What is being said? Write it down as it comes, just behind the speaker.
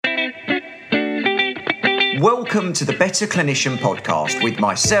Welcome to the Better Clinician podcast with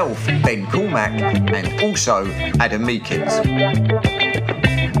myself, Ben Cormack, and also Adam Meekins.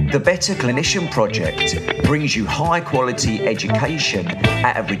 The Better Clinician Project brings you high-quality education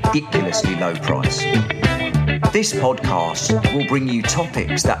at a ridiculously low price. This podcast will bring you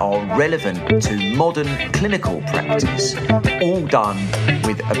topics that are relevant to modern clinical practice, all done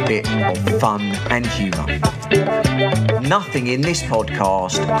with a bit of fun and humour. Nothing in this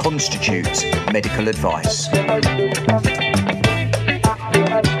podcast constitutes medical advice.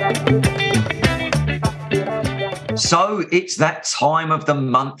 So it's that time of the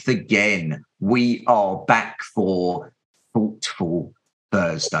month again. We are back for Thoughtful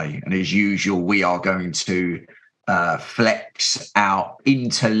Thursday. And as usual, we are going to flex our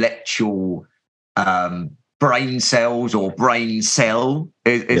intellectual brain cells or brain cell.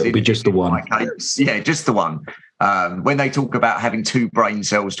 It'll be just the one. Yeah, just the one. When they talk about having two brain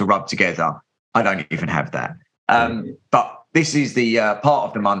cells to rub together, I don't even have that. But this is the part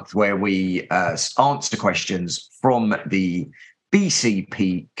of the month where we answer questions from the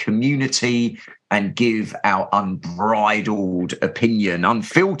BCP community and give our unbridled opinion,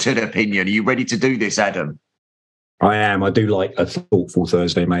 unfiltered opinion. Are you ready to do this, Adam? I am. I do like a Thoughtful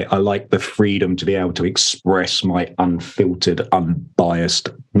Thursday, mate. I like the freedom to be able to express my unfiltered,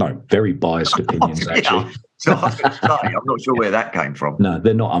 very biased opinions, actually. So I was going to say, I'm not sure where that came from. No,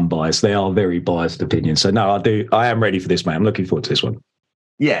 they're not unbiased. They are very biased opinions. So no, I am ready for this, mate. I'm looking forward to this one.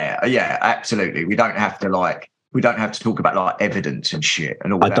 Yeah, absolutely. We don't have to talk about evidence and shit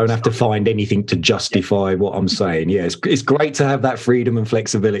and all I don't have to find anything to justify what I'm saying. Yeah, it's great to have that freedom and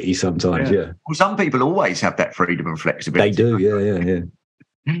flexibility sometimes. Yeah. Well, some people always have that freedom and flexibility. They do.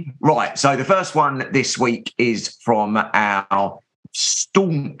 Yeah. Right. So the first one this week is from our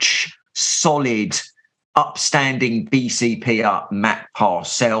staunch, solid, upstanding BCPer Matt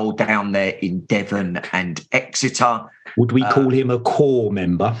Parcell down there in Devon and Exeter. Would we call him a core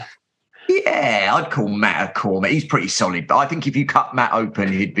member? Yeah, I'd call Matt a core. He's pretty solid, but I think if you cut Matt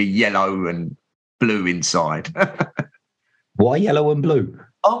open, he'd be yellow and blue inside. Why yellow and blue?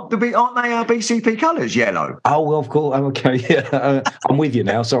 Aren't they our BCP colours yellow? Oh, well, of course. Okay, yeah. I'm with you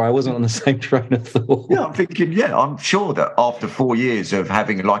now. Sorry, I wasn't on the same train of thought. Yeah, I'm thinking, I'm sure that after 4 years of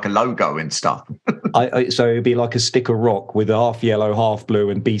having like a logo and stuff. So it'd be like a stick of rock with half yellow, half blue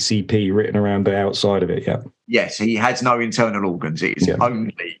and BCP written around the outside of it, yeah. Yes, he has no internal organs. It is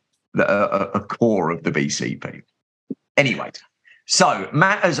only a core of the BCP. Anyway, so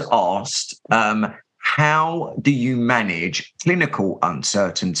Matt has asked, how do you manage clinical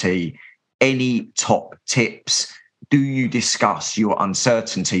uncertainty? Any top tips? Do you discuss your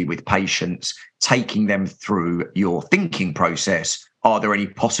uncertainty with patients, taking them through your thinking process? Are there any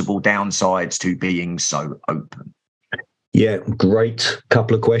possible downsides to being so open? Yeah, great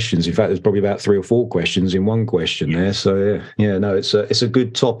couple of questions. In fact, there's probably about 3 or 4 questions in one question there. So, it's a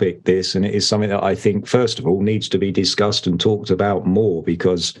good topic, this, and it is something that I think, first of all, needs to be discussed and talked about more,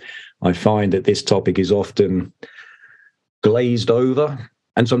 because I find that this topic is often glazed over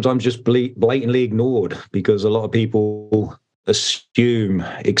and sometimes just blatantly ignored, because a lot of people assume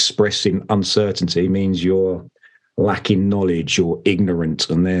expressing uncertainty means you're lacking knowledge or ignorant,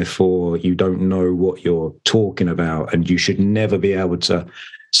 and therefore you don't know what you're talking about, and you should never be able to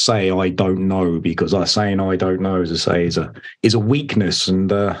say I don't know, because saying I don't know, as I say, is a weakness.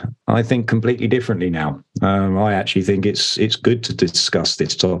 And I think completely differently now. I actually think it's good to discuss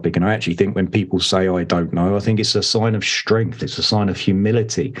this topic, and I actually think when people say I don't know, I think it's a sign of strength. It's a sign of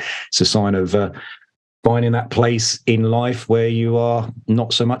humility. It's a sign of finding that place in life where you are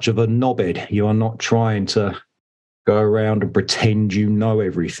not so much of a knobhead. You are not trying to go around and pretend you know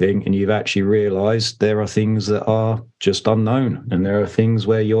everything, and you've actually realised there are things that are just unknown, and there are things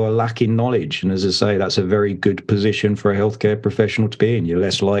where you're lacking knowledge. And as I say, that's a very good position for a healthcare professional to be in. You're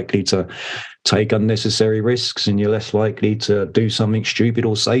less likely to take unnecessary risks, and you're less likely to do something stupid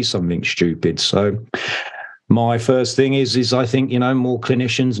or say something stupid. So my first thing is I think, more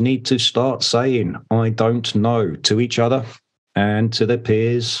clinicians need to start saying I don't know to each other, and to their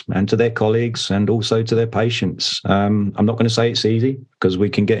peers and to their colleagues and also to their patients. I'm not going to say it's easy, because we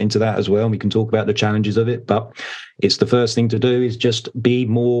can get into that as well, and we can talk about the challenges of it, but it's the first thing to do is just be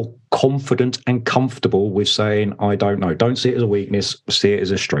more confident and comfortable with saying, I don't know. Don't see it as a weakness, see it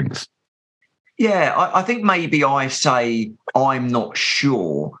as a strength. Yeah, I think maybe I say I'm not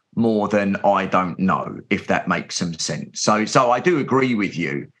sure more than I don't know, if that makes some sense. So I do agree with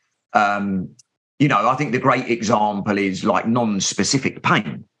you. I think the great example is like non-specific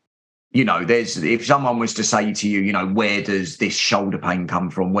pain. If someone was to say to you, where does this shoulder pain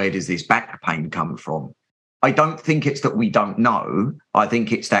come from? Where does this back pain come from? I don't think it's that we don't know. I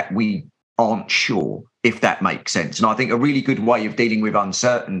think it's that we aren't sure. if that makes sense. And I think a really good way of dealing with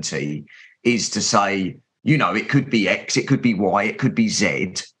uncertainty is to say, it could be X, it could be Y, it could be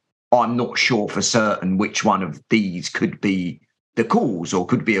Z. I'm not sure for certain which one of these could be the cause or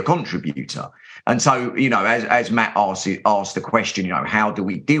could be a contributor. And so, as Matt asked the question, how do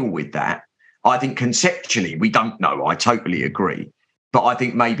we deal with that? I think conceptually we don't know. I totally agree. But I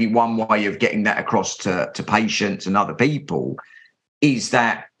think maybe one way of getting that across to patients and other people is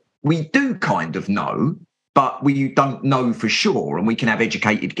that we do kind of know, but we don't know for sure. And we can have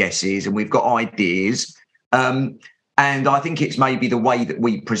educated guesses and we've got ideas. And I think it's maybe the way that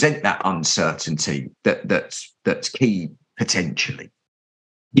we present that uncertainty that's key potentially.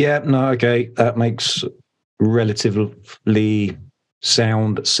 Yeah, no, okay. That makes relatively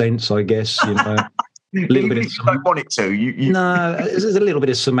sound sense, I guess. A little bit of if you don't want it to. No, there's a little bit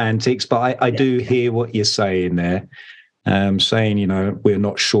of semantics, but I do hear what you're saying there. Saying, we're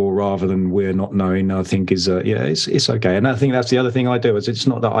not sure rather than we're not knowing, I think is, it's okay. And I think that's the other thing I do is it's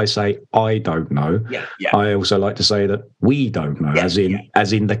not that I say I don't know. Yeah. I also like to say that we don't know, as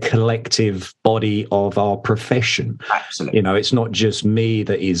in the collective body of our profession. Absolutely. It's not just me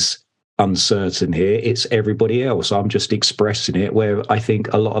that is uncertain here, it's everybody else. I'm just expressing it where I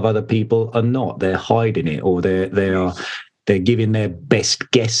think a lot of other people are not. They're hiding it, or they're giving their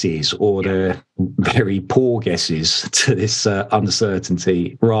best guesses or their very poor guesses to this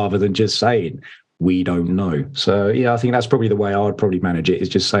uncertainty rather than just saying we don't know. So I think that's probably the way I would probably manage it, is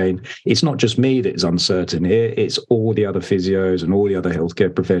just saying it's not just me that is uncertain here, it's all the other physios and all the other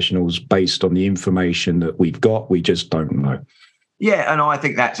healthcare professionals based on the information that we've got. We just don't know. Yeah, and I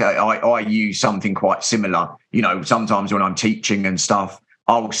think that's I use something quite similar. Sometimes when I'm teaching and stuff,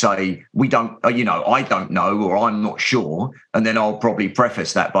 I'll say we don't, I don't know, or I'm not sure, and then I'll probably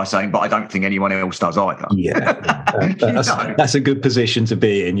preface that by saying, but I don't think anyone else does either. Yeah, that's a good position to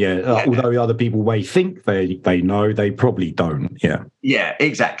be in. Yeah, although other people may think they know, they probably don't. Yeah,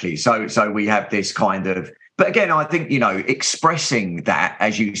 exactly. So we have this kind of. But again, I think, expressing that,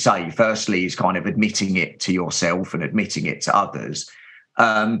 as you say, firstly, is kind of admitting it to yourself and admitting it to others.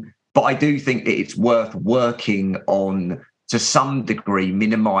 But I do think that it's worth working on, to some degree,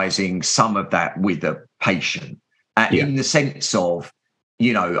 minimising some of that with a patient in the sense of,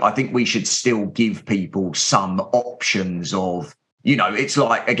 I think we should still give people some options of, it's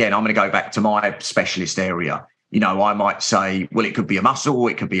like, again, I'm going to go back to my specialist area. I might say, well, it could be a muscle,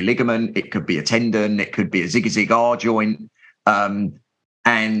 it could be a ligament, it could be a tendon, it could be a zig-a-zig-R joint. And,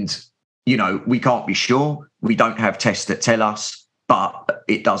 we can't be sure. We don't have tests that tell us, but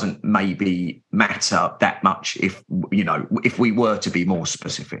it doesn't maybe matter that much if we were to be more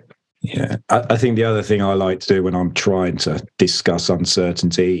specific. Yeah, I think the other thing I like to do when I'm trying to discuss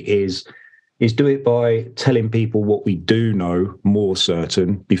uncertainty is do it by telling people what we do know more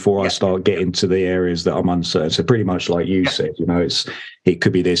certain before I start getting to the areas that I'm uncertain. So pretty much like you said, it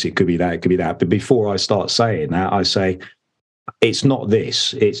could be this, it could be that, it could be that. But before I start saying that, I say, it's not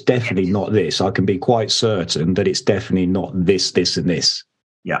this. It's definitely not this. I can be quite certain that it's definitely not this, this, and this.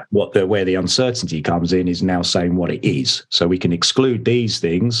 Yeah. Where the uncertainty comes in is now saying what it is. So we can exclude these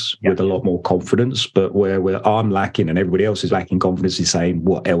things with a lot more confidence, but where I'm lacking and everybody else is lacking confidence is saying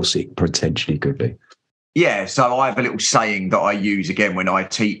what else it potentially could be. Yeah. So I have a little saying that I use again when I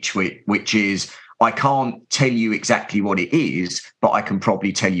teach, which is, I can't tell you exactly what it is, but I can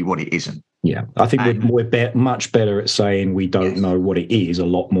probably tell you what it isn't. Yeah, I think we're much better at saying we don't know what it is a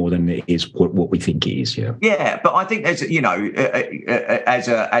lot more than it is what we think it is. Yeah, but I think there's as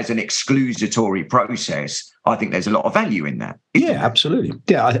an exclusatory process, I think there's a lot of value in that. Yeah, absolutely.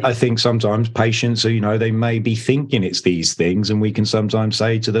 Yeah, I think sometimes patients are, they may be thinking it's these things, and we can sometimes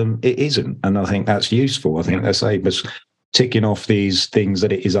say to them it isn't, and I think that's useful. I think that's ticking off these things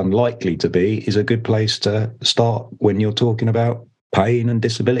that it is unlikely to be is a good place to start when you're talking about pain and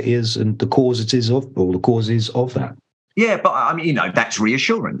disabilities and the causes of that. Yeah, but I mean, that's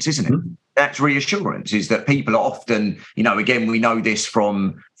reassurance, isn't it? Mm-hmm. That's reassurance, is that people are often, again, we know this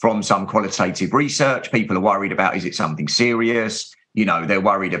from some qualitative research. People are worried about, is it something serious? They're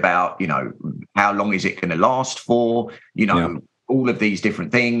worried about, how long is it going to last for? All of these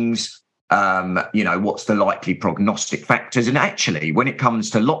different things. What's the likely prognostic factors? And actually, when it comes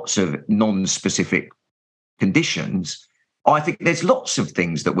to lots of non-specific conditions, I think there's lots of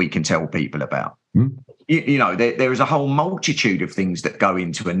things that we can tell people about. There is a whole multitude of things that go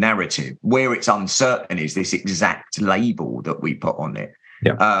into a narrative. Where it's uncertain is this exact label that we put on it.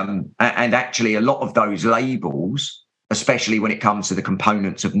 Yeah. And actually, a lot of those labels, especially when it comes to the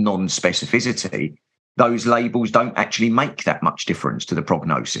components of non-specificity, those labels don't actually make that much difference to the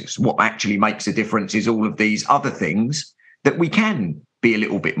prognosis. What actually makes a difference is all of these other things that we can be a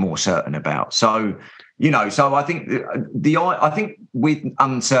little bit more certain about. So, So I think I think with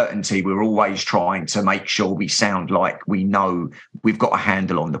uncertainty, we're always trying to make sure we sound like we know we've got a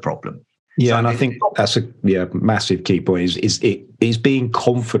handle on the problem. Yeah, and I think that's a massive key point is being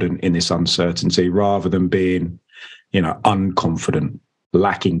confident in this uncertainty rather than being, unconfident,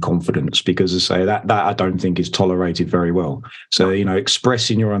 lacking confidence, because as I say, that I don't think is tolerated very well. So,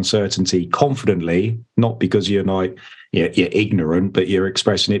 expressing your uncertainty confidently, not because you're ignorant, but you're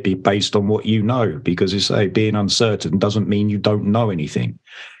expressing it based on what you know, because as I say, being uncertain doesn't mean you don't know anything.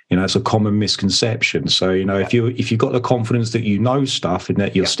 It's a common misconception. So, if you've got the confidence that you know stuff and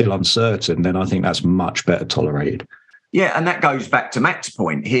that you're still uncertain, then I think that's much better tolerated. Yeah, and that goes back to Matt's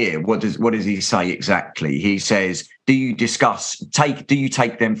point here. What does he say exactly? He says, do you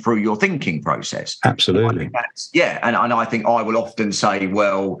take them through your thinking process? Absolutely. And I think I will often say,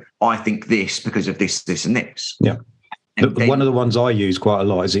 well, I think this because of this, this, and this. Yeah. One of the ones I use quite a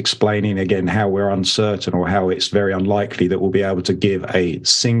lot is explaining again how we're uncertain, or how it's very unlikely that we'll be able to give a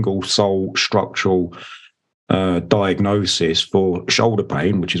single sole structural diagnosis for shoulder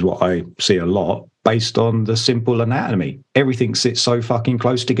pain, which is what I see a lot, based on the simple anatomy. Everything sits so fucking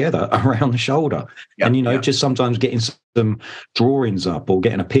close together around the shoulder. Yep, and, just sometimes getting some drawings up or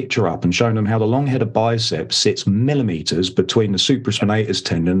getting a picture up and showing them how the long head of biceps sits millimeters between the supraspinatus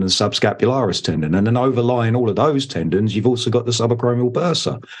tendon and the subscapularis tendon. And then overlying all of those tendons, you've also got the subacromial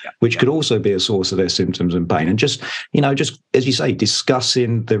bursa, which could also be a source of their symptoms and pain. And just as you say,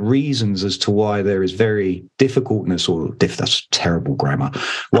 discussing the reasons as to why there is very difficultness, or that's terrible grammar,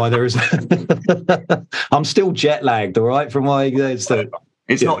 why there is... I'm still jet lagged, all right, from my...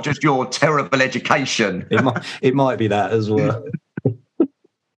 It's not just your terrible education. It might be that as well.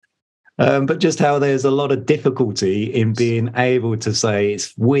 But just how there's a lot of difficulty in being able to say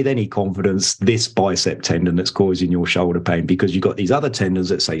it's with any confidence this bicep tendon that's causing your shoulder pain, because you've got these other tendons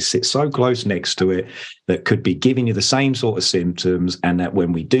that say sit so close next to it that could be giving you the same sort of symptoms, and that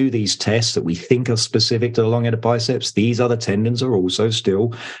when we do these tests that we think are specific to the long head of biceps, these other tendons are also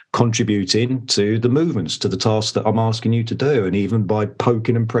still contributing to the movements, to the tasks that I'm asking you to do. And even by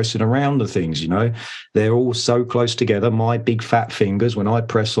poking and pressing around the things, they're all so close together. My big fat fingers, when I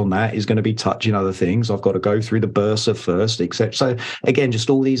press on that, is going to be touching other things. I've got to go through the bursa first, etc. So again, just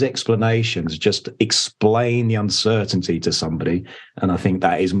all these explanations just explain the uncertainty to somebody, and I think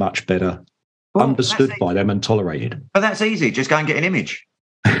that is much better understood by them and tolerated. But that's easy. Just go and get an image.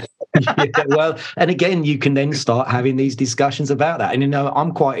 Well, and again, you can then start having these discussions about that. And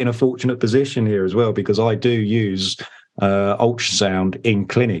I'm quite in a fortunate position here as well, because I do use ultrasound in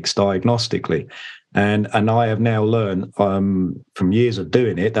clinics diagnostically. And I have now learned from years of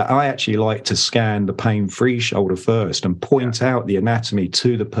doing it that I actually like to scan the pain-free shoulder first and point out the anatomy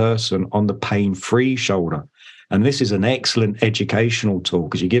to the person on the pain-free shoulder. And this is an excellent educational tool,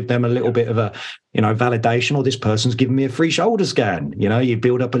 because you give them a little bit of a, validation, or this person's giving me a free shoulder scan. You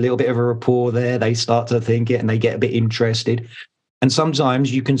build up a little bit of a rapport there. They start to think it and they get a bit interested. And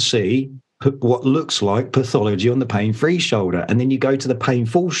sometimes you can see what looks like pathology on the pain-free shoulder, and then you go to the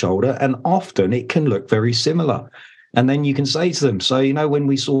painful shoulder, and often it can look very similar. And then you can say to them, so, when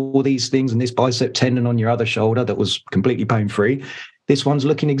we saw these things and this bicep tendon on your other shoulder that was completely pain-free, this one's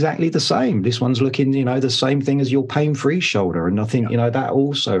looking exactly the same. This one's looking, the same thing as your pain-free shoulder. And I think, that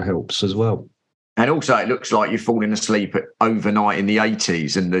also helps as well. And also, it looks like you've fallen asleep overnight in the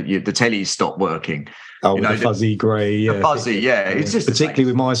 80s and the telly's stopped working. Oh, the fuzzy grey. Yeah. The fuzzy, yeah. It's just particularly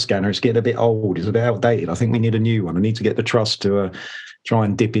with my scanner, it's getting a bit old. It's a bit outdated. I think we need a new one. I need to get the trust to try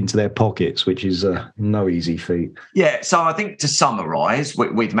and dip into their pockets, which is no easy feat. Yeah. So I think to summarise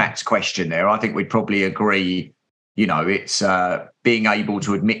with Matt's question there, I think we'd probably agree, it's being able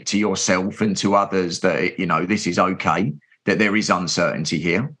to admit to yourself and to others that, this is okay, that there is uncertainty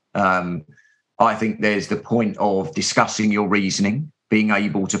here. I think there's the point of discussing your reasoning, being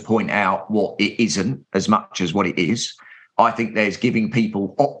able to point out what it isn't as much as what it is. I think there's giving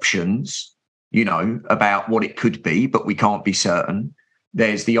people options, about what it could be, but we can't be certain.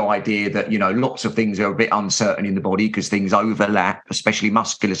 There's the idea that, lots of things are a bit uncertain in the body because things overlap, especially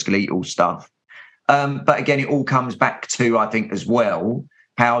musculoskeletal stuff. But again, it all comes back to, I think, as well,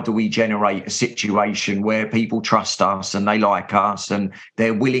 how do we generate a situation where people trust us and they like us and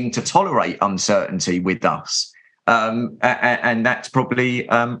they're willing to tolerate uncertainty with us? And that's probably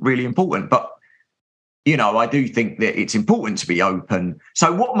really important. But, I do think that it's important to be open.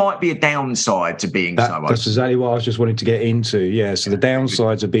 So what might be a downside to being so open? That's exactly what I was just wanting to get into. Yeah, so the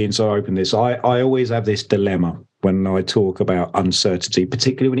downsides of being so open, I always have this dilemma when I talk about uncertainty,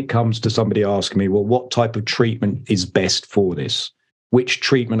 particularly when it comes to somebody asking me, well, what type of treatment is best for this? Which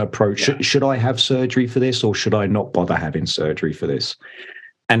treatment approach? Should I have surgery for this, or should I not bother having surgery for this?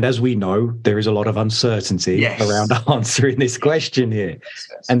 And as we know, there is a lot of uncertainty around answering this question here.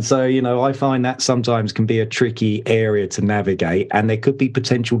 Yes. And so, I find that sometimes can be a tricky area to navigate, and there could be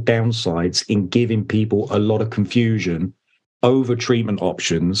potential downsides in giving people a lot of confusion over treatment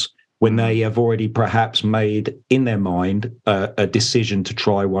options when they have already perhaps made in their mind a decision to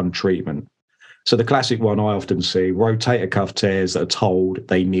try one treatment. So the classic one I often see, rotator cuff tears that are told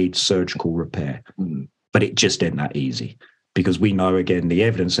they need surgical repair. But it just isn't that easy, because we know, again, the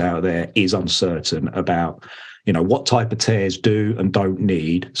evidence out there is uncertain about, what type of tears do and don't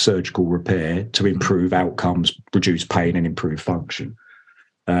need surgical repair to improve outcomes, reduce pain, and improve function.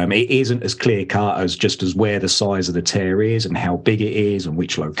 It isn't as clear cut as just as where the size of the tear is and how big it is and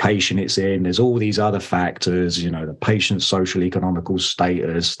which location it's in. There's all these other factors, the patient's social economical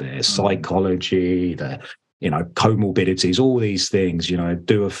status, their psychology, their, comorbidities, all these things,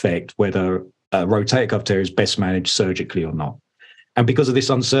 do affect whether a rotator cuff tear is best managed surgically or not. And because of this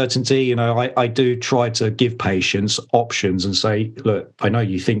uncertainty, I do try to give patients options and say, look, I know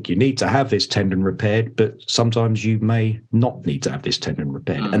you think you need to have this tendon repaired, but sometimes you may not need to have this tendon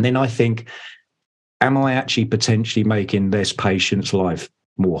repaired. And then I think, am I actually potentially making this patient's life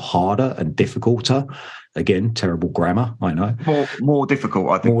more harder and difficulter? Again, terrible grammar, I know. More difficult,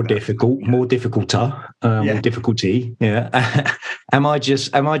 I think. More difficult, more difficulter, more difficulty. Yeah. Am I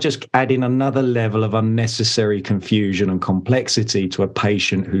just adding another level of unnecessary confusion and complexity to a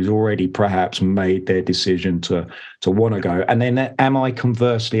patient who's already perhaps made their decision to want to go? And then am I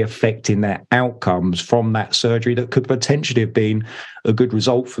conversely affecting their outcomes from that surgery that could potentially have been a good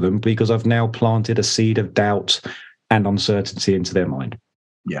result for them, because I've now planted a seed of doubt and uncertainty into their mind?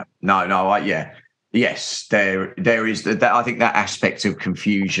 Yeah. Yes, there is that. I think that aspect of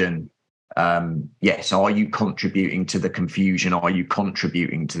confusion. Yes, are you contributing to the confusion? Are you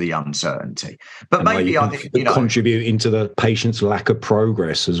contributing to the uncertainty? But maybe I think contributing to the patient's lack of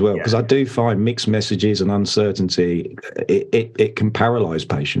progress as well, because I do find mixed messages and uncertainty it can paralyze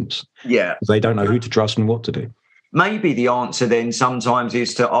patients. Yeah, they don't know who to trust and what to do. Maybe the answer then sometimes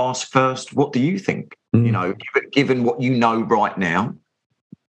is to ask first, what do you think? Given what you know right now,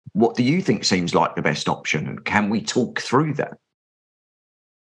 what do you think seems like the best option? And can we talk through that?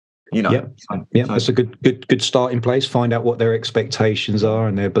 That's a good starting place. Find out what their expectations are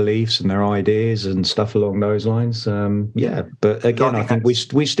and their beliefs and their ideas and stuff along those lines. But again, I think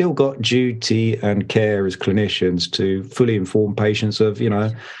we still got duty and care as clinicians to fully inform patients of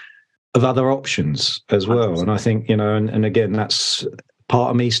other options as well. 100%. And I think, and again, that's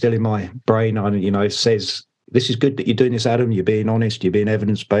part of me still in my brain, says, this is good that you're doing this, Adam. You're being honest, you're being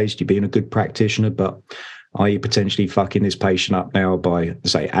evidence-based, you're being a good practitioner, but are you potentially fucking this patient up now by,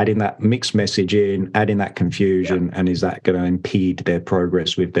 say, adding that mixed message in, adding that confusion, and is that going to impede their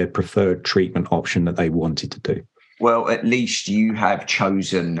progress with their preferred treatment option that they wanted to do? Well, at least you have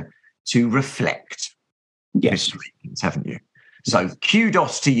chosen to reflect. Yes. Haven't you? So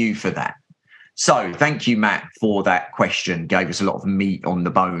kudos to you for that. So thank you, Matt, for that question. Gave us a lot of meat on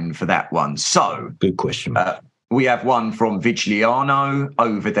the bone for that one. So good question. We have one from Vigliano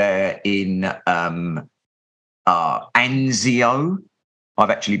over there in Anzio. I've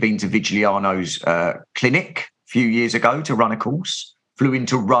actually been to Vigliano's clinic a few years ago to run a course. Flew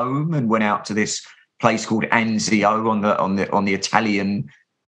into Rome and went out to this place called Anzio on the Italian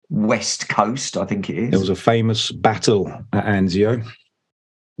west coast, I think it is. There was a famous battle at Anzio.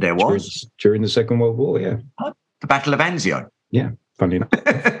 There was. During the Second World War, yeah. The Battle of Anzio. Yeah, funny enough.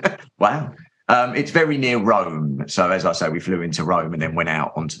 Wow. It's very near Rome. So as I say, we flew into Rome and then went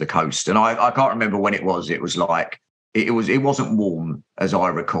out onto the coast. And I can't remember when it was. It was like, it wasn't warm, as I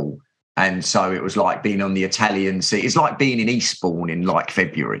recall. And so it was like being on the Italian Sea. It's like being in Eastbourne in like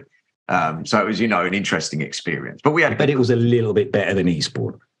February. So it was, an interesting experience. But I bet it was a little bit better than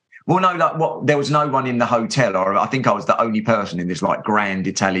Eastbourne. Well, no, there was no one in the hotel. Or I think I was the only person in this like grand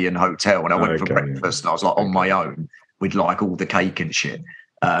Italian hotel. And I went for breakfast and I was like on my own with like all the cake and shit.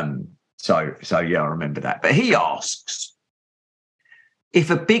 So yeah, I remember that. But he asks, if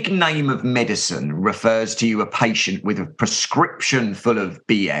a big name of medicine refers to you a patient with a prescription full of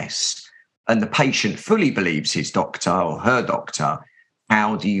BS and the patient fully believes his doctor or her doctor,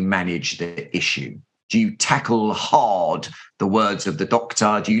 how do you manage the issue? Do you tackle hard the words of the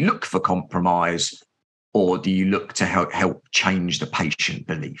doctor? Do you look for compromise, or do you look to help change the patient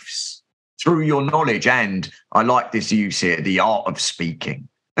beliefs through your knowledge? And I like this use here, the art of speaking.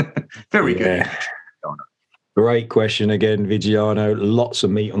 Very good. Great question again, Vigiano. Lots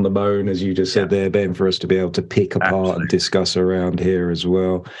of meat on the bone, as you just said there, Ben, for us to be able to pick apart and discuss around here as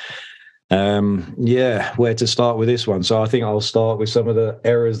well. Where to start with this one? So I think I'll start with some of the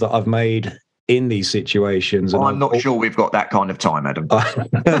errors that I've made in these situations. And I'm not sure we've got that kind of time, Adam.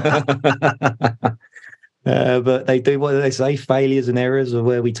 But they do, what do they say? Failures and errors are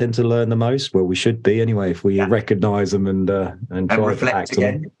where we tend to learn the most. Well, we should be anyway, if we recognise them and try reflect to act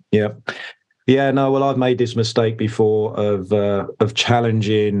again. on them. Yeah. Yeah, no, well, I've made this mistake before of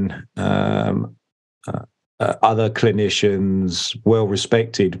challenging other clinicians,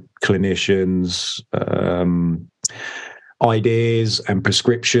 well-respected clinicians, ideas and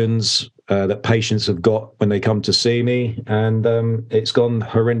prescriptions that patients have got when they come to see me, and it's gone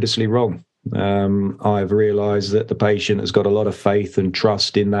horrendously wrong. I've realised that the patient has got a lot of faith and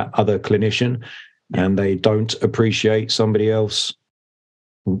trust in that other clinician, and they don't appreciate somebody else,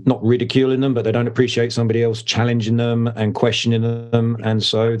 not ridiculing them, but they don't appreciate somebody else challenging them and questioning them. And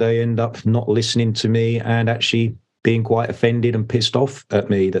so they end up not listening to me and actually being quite offended and pissed off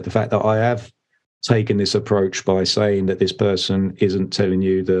at me, that the fact that I have taken this approach by saying that this person isn't telling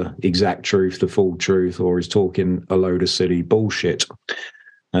you the exact truth, the full truth, or is talking a load of silly bullshit.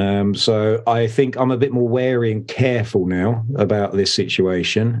 So I think I'm a bit more wary and careful now about this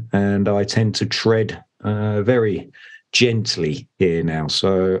situation, and I tend to tread very gently here now.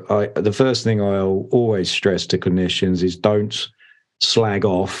 So the first thing I'll always stress to clinicians is don't slag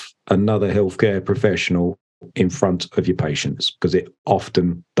off another healthcare professional in front of your patients, because it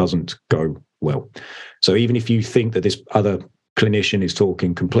often doesn't go well. So even if you think that this other clinician is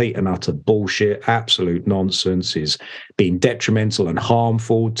talking complete and utter bullshit, absolute nonsense, is being detrimental and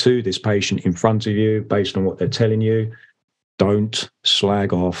harmful to this patient in front of you based on what they're telling you, don't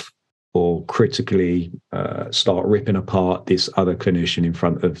slag off or critically start ripping apart this other clinician in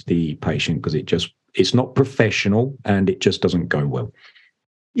front of the patient, because it's not professional and it just doesn't go well.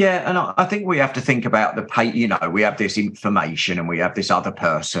 Yeah, and I think we have to think about we have this information and we have this other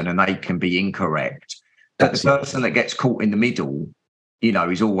person, and they can be incorrect. But the person that gets caught in the middle,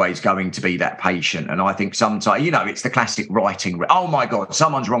 is always going to be that patient. And I think sometimes, it's the classic writing. Oh my God,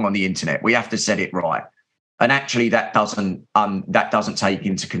 someone's wrong on the internet. We have to set it right. And actually, that doesn't take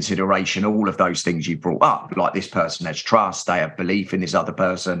into consideration all of those things you brought up. Like, this person has trust, they have belief in this other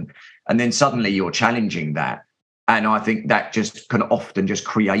person, and then suddenly you're challenging that. And I think that just can often just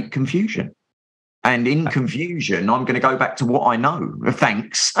create confusion. And in confusion, I'm going to go back to what I know.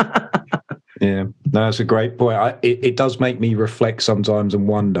 Thanks. Yeah, no, that's a great point. It does make me reflect sometimes and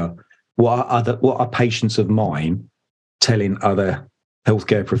wonder what are patients of mine telling other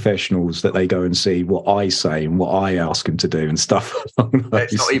healthcare professionals that they go and see, what I say and what I ask them to do and stuff.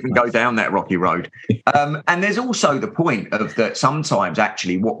 Let's not even go down that rocky road. And there's also the point of that sometimes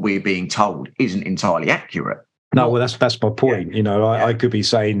actually what we're being told isn't entirely accurate. No, well, that's my point. Yeah. I could be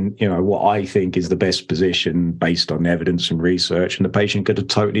saying, what I think is the best position based on evidence and research, and the patient could have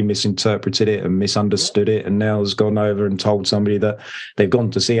totally misinterpreted it and misunderstood it, and now has gone over and told somebody that they've gone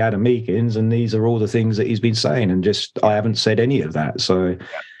to see Adam Meakins, and these are all the things that he's been saying, and just I haven't said any of that. So,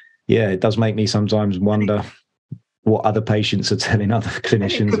 yeah, it does make me sometimes wonder what other patients are telling other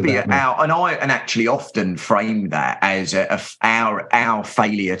clinicians. It could be about and actually often frame that as our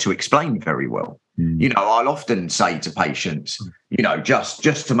failure to explain very well. I'll often say to patients,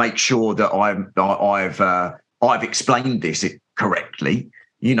 just to make sure that I've explained this correctly,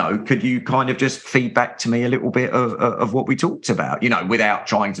 could you kind of just feed back to me a little bit of what we talked about, without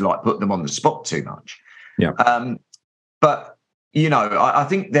trying to put them on the spot too much. Yeah. But I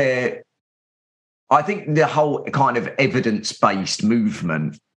think the whole kind of evidence-based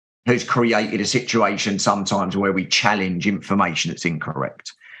movement has created a situation sometimes where we challenge information that's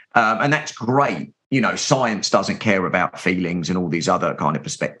incorrect. And that's great. Science doesn't care about feelings and all these other kind of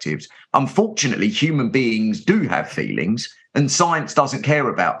perspectives. Unfortunately, human beings do have feelings, and science doesn't care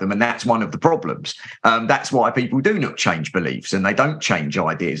about them. And that's one of the problems. That's why people do not change beliefs, and they don't change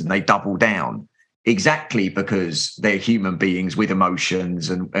ideas, and they double down, exactly because they're human beings with emotions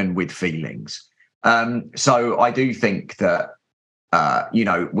and with feelings. So I do think that,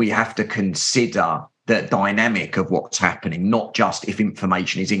 we have to consider the dynamic of what's happening, not just if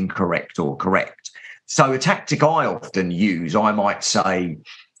information is incorrect or correct. So a tactic I often use, I might say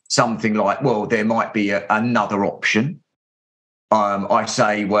something like, well, there might be another option. I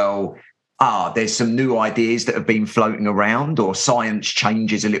say, well, there's some new ideas that have been floating around, or science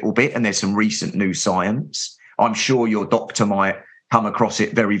changes a little bit and there's some recent new science. I'm sure your doctor might come across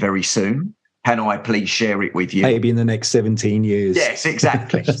it very, very soon. Can I please share it with you? Maybe in the next 17 years. Yes,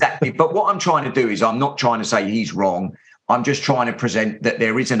 exactly. But what I'm trying to do is I'm not trying to say he's wrong. I'm just trying to present that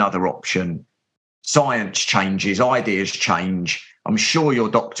there is another option. Science changes, ideas change. I'm sure your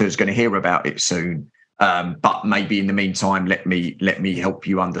doctor is going to hear about it soon. But maybe in the meantime, let me help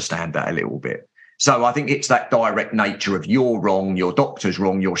you understand that a little bit. So I think it's that direct nature of you're wrong, your doctor's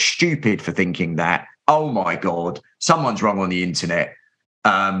wrong, you're stupid for thinking that. Oh my God, someone's wrong on the internet.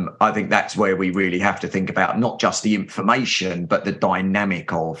 I think that's where we really have to think about not just the information, but the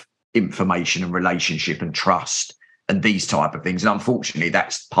dynamic of information and relationship and trust and these type of things. And unfortunately,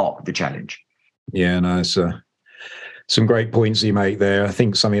 that's part of the challenge. Yeah, no, it's some great points you make there. I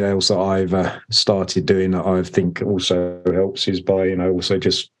think something else that I've started doing that I think also helps is by, also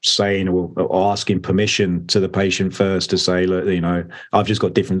just saying or asking permission to the patient first to say, look, I've just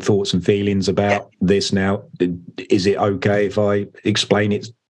got different thoughts and feelings about this now. Is it okay if I explain it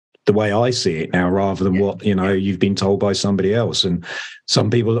the way I see it now, rather than what, you've been told by somebody else? And some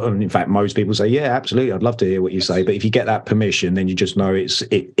people, and in fact, most people say, yeah, absolutely, I'd love to hear what you say. But if you get that permission, then you just know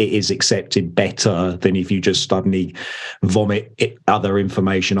it is accepted better than if you just suddenly vomit other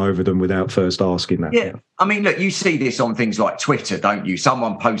information over them without first asking that. Yeah. I mean, look, you see this on things like Twitter, don't you?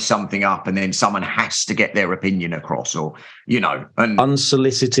 Someone posts something up and then someone has to get their opinion across, or, and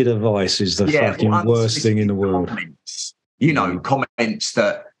unsolicited advice is the fucking worst thing in the world. Comments, comments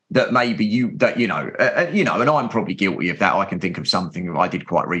that maybe and I'm probably guilty of that. I can think of something I did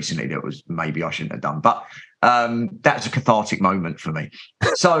quite recently that was maybe I shouldn't have done, but that's a cathartic moment for me.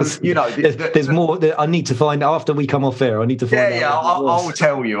 So, there's more that I need to find after we come off air. I need to find out. Yeah, I'll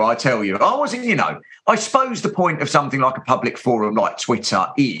tell you. I wasn't, I suppose the point of something like a public forum like Twitter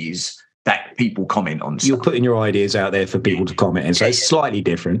is that people comment on stuff. You're putting your ideas out there for people to comment on. So it's slightly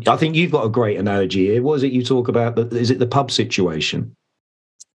different. I think you've got a great analogy here. What is it you talk about? Is it the pub situation?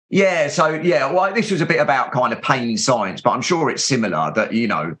 Yeah, well, this was a bit about kind of pain science, but I'm sure it's similar that,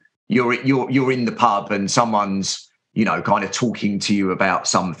 you're in the pub and someone's, kind of talking to you about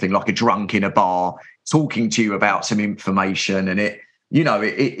something, like a drunk in a bar, talking to you about some information, and it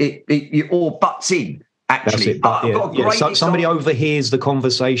all butts in, actually. That's it, So somebody overhears the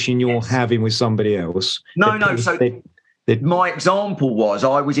conversation you're having with somebody else. No. So my example was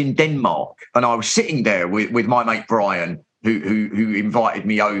I was in Denmark and I was sitting there with my mate Brian, who invited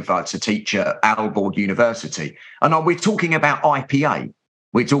me over to teach at Aalborg University. And we're talking about IPA.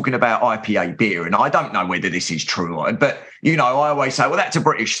 We're talking about IPA beer. And I don't know whether this is true, but, I always say, well, that's a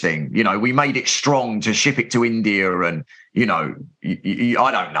British thing. We made it strong to ship it to India. And, I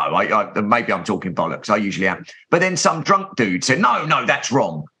don't know. Maybe I'm talking bollocks. I usually am. But then some drunk dude said, no, that's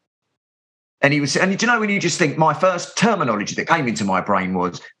wrong. And when you just think, my first terminology that came into my brain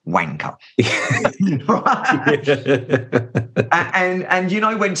was wanker.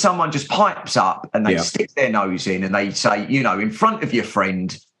 And when someone just pipes up and they stick their nose in and they say, in front of your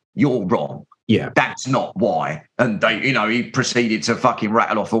friend, you're wrong. Yeah. That's not why. And he proceeded to fucking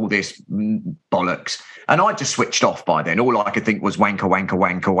rattle off all this bollocks. And I just switched off by then. All I could think was wanker, wanker,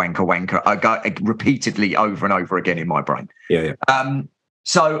 wanker, wanker, wanker. I go repeatedly over and over again in my brain. Yeah.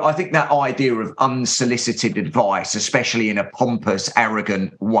 So I think that idea of unsolicited advice, especially in a pompous,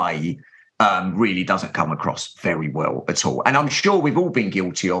 arrogant way, really doesn't come across very well at all. And I'm sure we've all been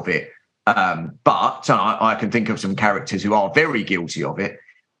guilty of it. But I can think of some characters who are very guilty of it.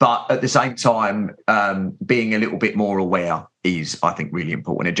 But at the same time, being a little bit more aware is, I think, really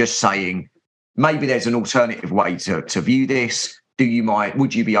important. And just saying, maybe there's an alternative way to view this.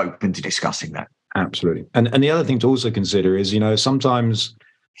 Would you be open to discussing that? Absolutely. And the other thing to also consider is, sometimes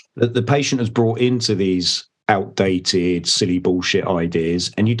the patient is brought into these outdated, silly bullshit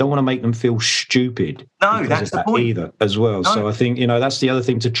ideas, and you don't want to make them feel stupid. No, that's the point. Either as well. No. So I think, that's the other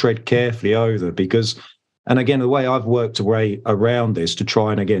thing to tread carefully over, because, and again, the way I've worked around this to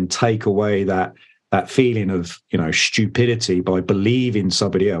try and, again, take away that feeling of, stupidity by believing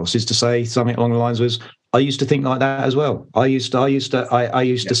somebody else is to say something along the lines of, I used to think like that as well. I used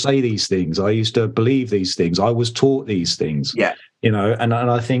to say these things. I used to believe these things. I was taught these things. Yeah. And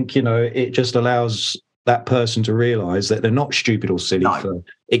I think, it just allows that person to realize that they're not stupid or silly for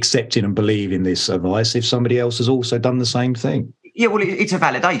accepting and believing this advice if somebody else has also done the same thing. Yeah, well, it's a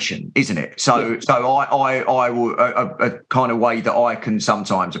validation, isn't it? So I will, a kind of way that I can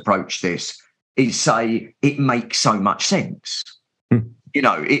sometimes approach this is say it makes so much sense.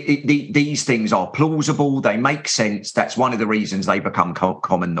 These things are plausible. They make sense. That's one of the reasons they become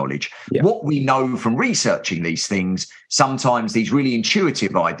common knowledge. Yeah. What we know from researching these things, sometimes these really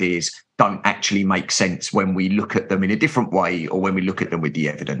intuitive ideas don't actually make sense when we look at them in a different way or when we look at them with the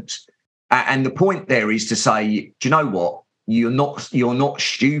evidence. And the point there is to say, do you know what? You're not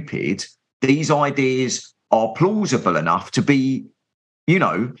stupid. These ideas are plausible enough to be,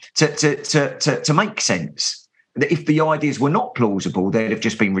 to make sense. That if the ideas were not plausible, they'd have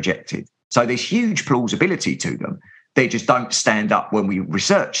just been rejected. So there's huge plausibility to them. They just don't stand up when we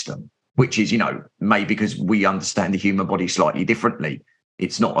research them, which is, maybe because we understand the human body slightly differently.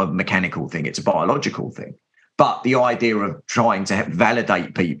 It's not a mechanical thing, it's a biological thing. But the idea of trying to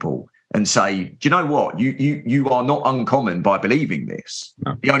validate people and say, do you know what? You are not uncommon by believing this.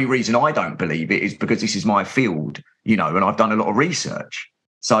 No. The only reason I don't believe it is because this is my field, and I've done a lot of research.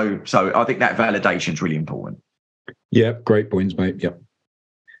 So I think that validation is really important. Yeah, great points, mate. Yep.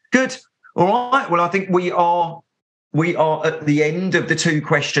 Good. All right. Well, I think we are at the end of the 2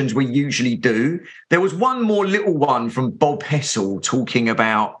 questions we usually do. There was one more little one from Bob Hessel talking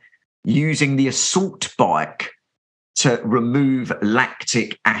about using the assault bike to remove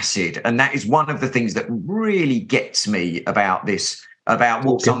lactic acid. And that is one of the things that really gets me about this, about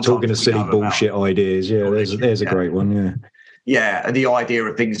what sometimes talking of silly bullshit ideas. Yeah, there's a great one. Yeah. Yeah, and the idea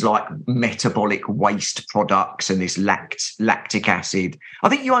of things like metabolic waste products and this lactic acid. I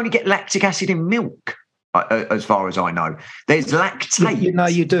think you only get lactic acid in milk, as far as I know. There's lactate. No,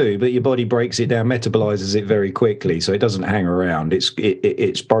 you do, but your body breaks it down, metabolizes it very quickly, so it doesn't hang around.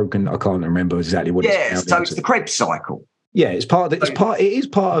 It's broken. I can't remember exactly what. Yeah, so it's the Krebs cycle. Yeah, it is part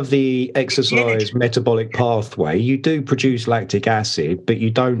of the exercise metabolic pathway. You do produce lactic acid, but you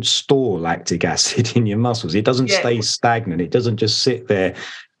don't store lactic acid in your muscles. It doesn't stay stagnant. It doesn't just sit there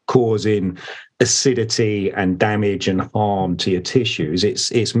causing acidity and damage and harm to your tissues.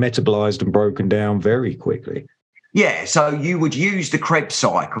 It's metabolized and broken down very quickly. Yeah, so you would use the Krebs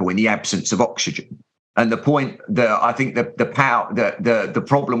cycle in the absence of oxygen. And the point that I think the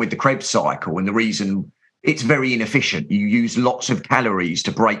problem with the Krebs cycle and the reason it's very inefficient. You use lots of calories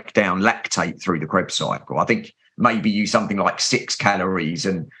to break down lactate through the Krebs cycle. I think maybe use something like 6 calories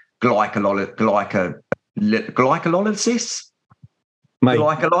and glycolysis. Mate,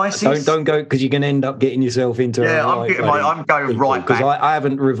 glycolysis. Don't go, because you can end up getting yourself into. Yeah, I'm going right back because I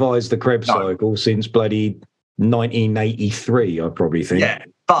haven't revised the Krebs cycle since bloody 1983. I probably think. Yeah,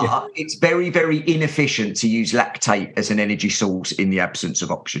 but it's very, very inefficient to use lactate as an energy source in the absence of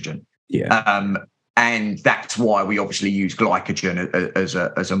oxygen. Yeah. And that's why we obviously use glycogen as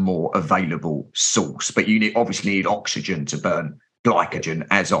a more available source. But you obviously need oxygen to burn glycogen,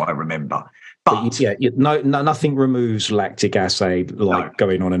 as I remember. But nothing removes lactic acid like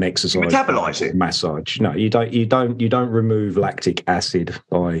going on an exercise metabolize it. Massage. No, you don't remove lactic acid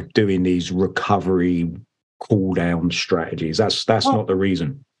by doing these recovery cool down strategies. That's not the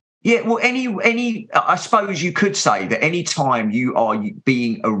reason. Yeah, well, any I suppose you could say that any time you are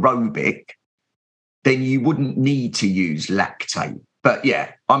being aerobic, then you wouldn't need to use lactate. But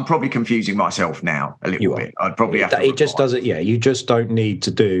yeah, I'm probably confusing myself now a little bit. I'd probably have to. It just doesn't. Yeah, you just don't need to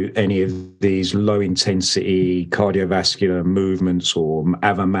do any of these low intensity cardiovascular movements or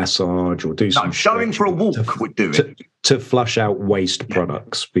have a massage or do some. Going for a walk would do it to flush out waste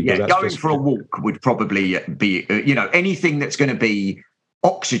products. Because going for a walk would probably be. Anything that's going to be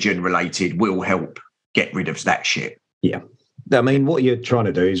oxygen related will help get rid of that shit. Yeah. I mean, what you're trying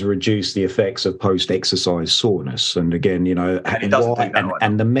to do is reduce the effects of post-exercise soreness. And again,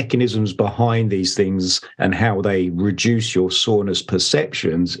 and the mechanisms behind these things and how they reduce your soreness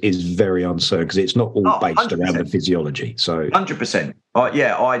perceptions is very uncertain because it's not all based 100%. Around the physiology. So 100%.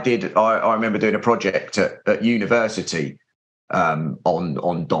 I did. I remember doing a project at university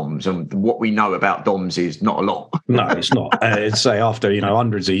on DOMS, and what we know about DOMS is not a lot. No, it's not. I'd say after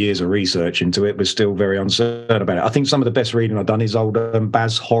hundreds of years of research into it, we're still very uncertain about it. I think some of the best reading I've done is old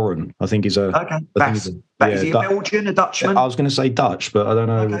Bas Horan. I think he's a Bas. Is he a Belgian, a Dutchman? I was going to say Dutch, but I don't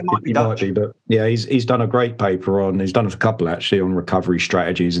know. He might be. But yeah, he's done a great paper on. He's done a couple actually on recovery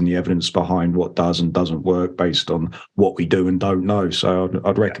strategies and the evidence behind what does and doesn't work based on what we do and don't know. So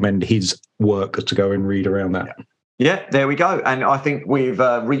I'd recommend his work to go and read around that. Yeah, there we go. And I think we've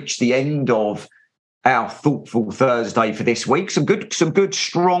reached the end of our Thoughtful Thursday for this week. Some good,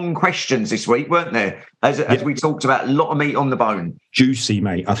 strong questions this week, weren't there? As we talked about, a lot of meat on the bone. Juicy,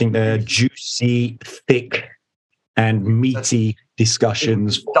 mate. I think they're juicy, thick, and meaty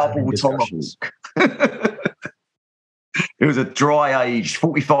discussions. Double tomahawk. It was a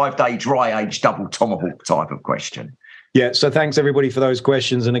 45-day dry age double tomahawk type of question. Yeah, so thanks everybody for those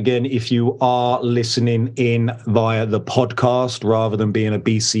questions. And again, if you are listening in via the podcast rather than being a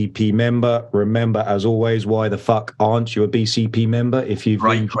BCP member, remember, as always, why the fuck aren't you a BCP member? If you've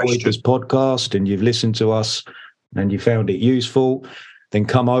enjoyed this podcast and you've listened to us and you found it useful, then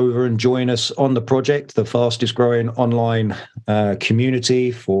come over and join us on the project, the fastest growing online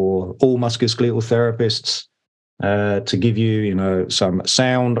community for all musculoskeletal therapists, to give you, some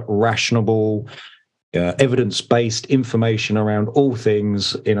sound, rational, evidence-based information around all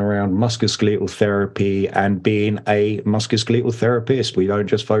things in around musculoskeletal therapy and being a musculoskeletal therapist. We don't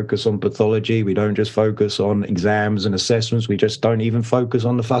just focus on pathology. We don't just focus on exams and assessments. We just don't even focus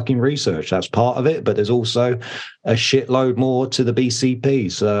on the fucking research. That's part of it, but there's also a shitload more to the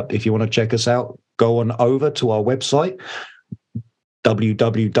BCP. So if you want to check us out, go on over to our website,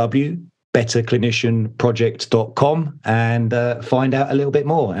 www.betterclinicianproject.com, and find out a little bit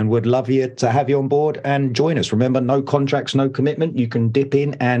more. And would love you to have you on board and join us. Remember, no contracts, no commitment. You can dip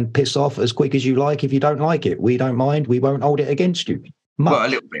in and piss off as quick as you like if you don't like it. We don't mind. We won't hold it against you. Well, a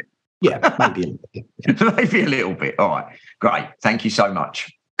little bit. Yeah, maybe a little bit. Yeah. Maybe a little bit. All right. Great. Thank you so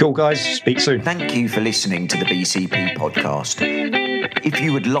much. Cool, guys. Speak soon. Thank you for listening to the BCP podcast. If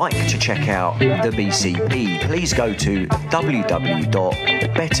you would like to check out the BCP, please go to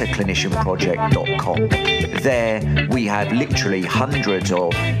www.betterclinicianproject.com. There we have literally hundreds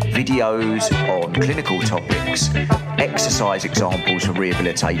of videos on clinical topics, exercise examples for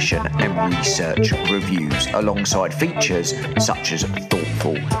rehabilitation and research reviews, alongside features such as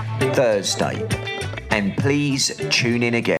Thoughtful Thursday. And please tune in again